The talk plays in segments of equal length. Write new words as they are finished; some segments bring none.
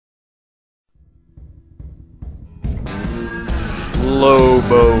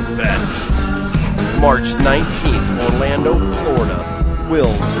Lowebow Fest, March 19th, Orlando, Florida,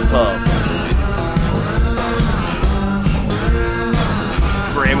 Will's Pub.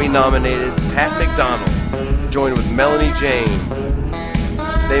 Grammy-nominated Pat McDonald, joined with Melanie Jane.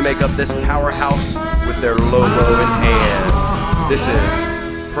 They make up this powerhouse with their Lowebow in hand. This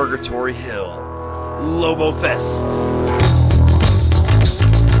is Purgatory Hill, Lowebow Fest.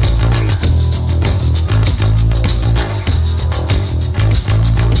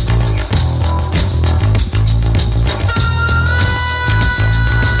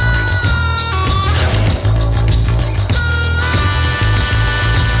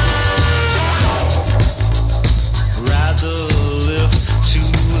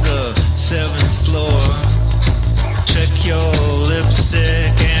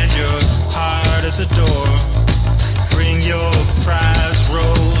 The door. Bring your prize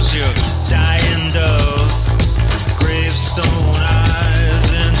rose, your dying dove, gravestone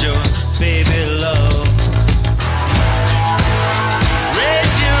eyes, and your baby love.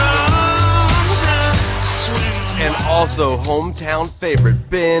 Raise your arms now, swing. And also hometown favorite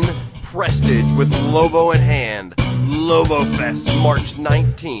Ben Prestige with Lowebow in hand. Lowebow Fest, March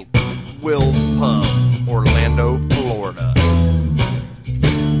 19th, Will's Pub, Orlando, Florida.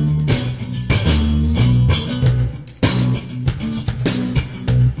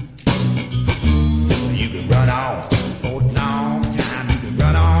 Run on for a long time. You can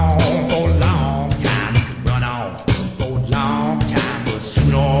run on for a long time. You can run on for a long time. But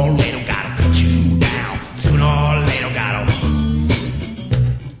sooner or later, gotta cut you down. Sooner or later, gotta.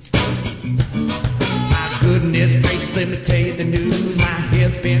 My goodness gracious, let me tell you the news. My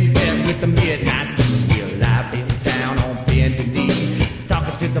head's been wet with the midnight blues. Well, I've been down on bended knee,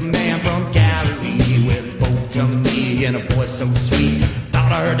 talking to the man from Galilee with spoke to me in a voice so sweet.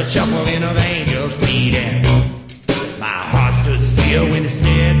 Thought I heard the shuffling of angels' feet, and my heart stood still when it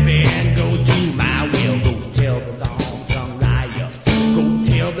said, "Ben, go do my will. Go tell the long-tongued liar. Go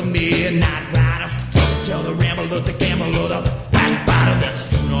tell the midnight rider. Go tell the rambler, the gambler, the backbiter that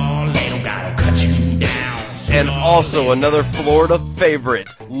sooner or later gotta cut you down." And also another Florida favorite,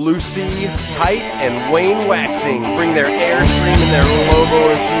 Lucy Tight and Wayne Waxing, bring their Airstream and their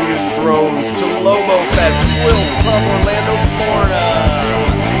Lowebow-infused drones to Lowebow Fest, Will's Pub, Orlando, Florida.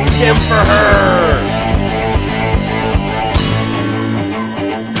 Him for her.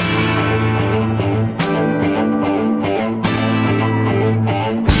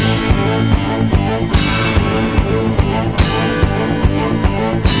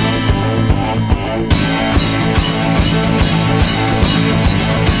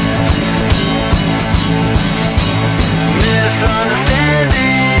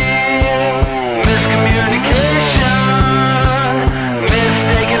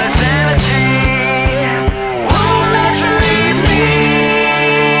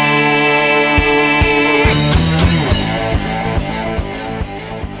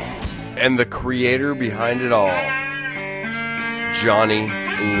 And the creator behind it all, Johnny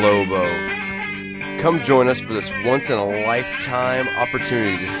Lowebow. Come join us for this once-in-a-lifetime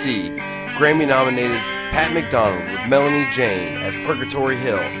opportunity to see Grammy-nominated Pat McDonald with Melanie Jane as Purgatory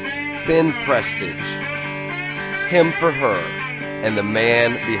Hill, Ben Prestige, Him for Her, and the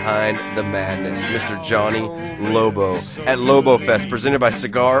man behind the madness, Mr. Johnny Lowebow, at Lowebow Fest, presented by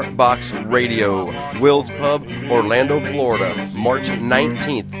Cigar Box Radio, Will's Pub, Orlando, Florida, March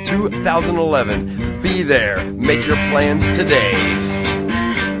 19th, 2011. Be there. Make your plans today.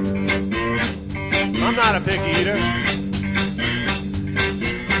 I'm not a picky eater.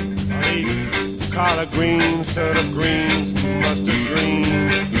 I eat collard greens, turnip greens, mustard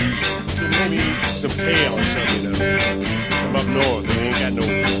greens, maybe some kale or something, you know. I'm up north and they ain't got no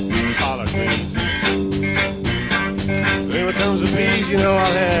collard greens. When it comes to peas, you know,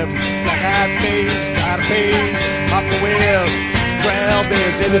 I'll have black-eyed peas, powder peas, hopper wells, brown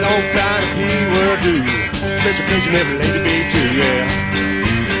beans, and it all kind of pea will do. Special occasion every lady bee too, yeah.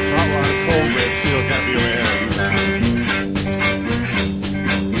 Hot water cornbread still gotta be around.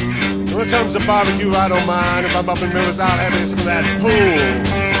 When it comes to barbecue, I don't mind. If I'm up in Miller's, I'll have some of that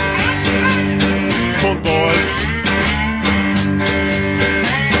pulled boys.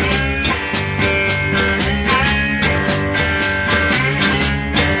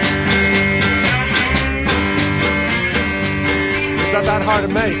 Not that hard to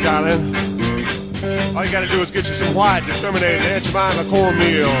make, darling. All you gotta do is get you some white, discriminated Aunt Jemima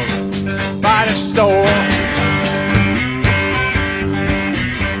cornmeal. Buy it at the store.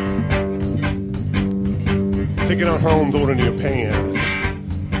 Take it on home, throw it into your pan.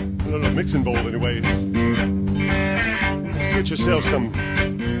 A little mixing bowl anyway. Get yourself some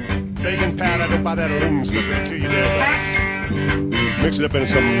baking powder. Don't buy that aluminum stuff, it'll kill you there. Mix it up into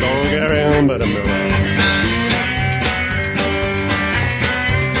something, don't get around, but I'm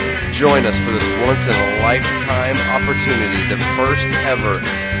Join us for this once-in-a-lifetime opportunity, the first ever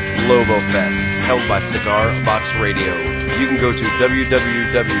Lowebow Fest, held by Cigar Box Radio. You can go to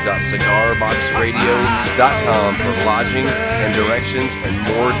www.cigarboxradio.com for lodging and directions and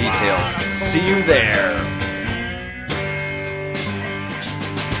more details. See you there!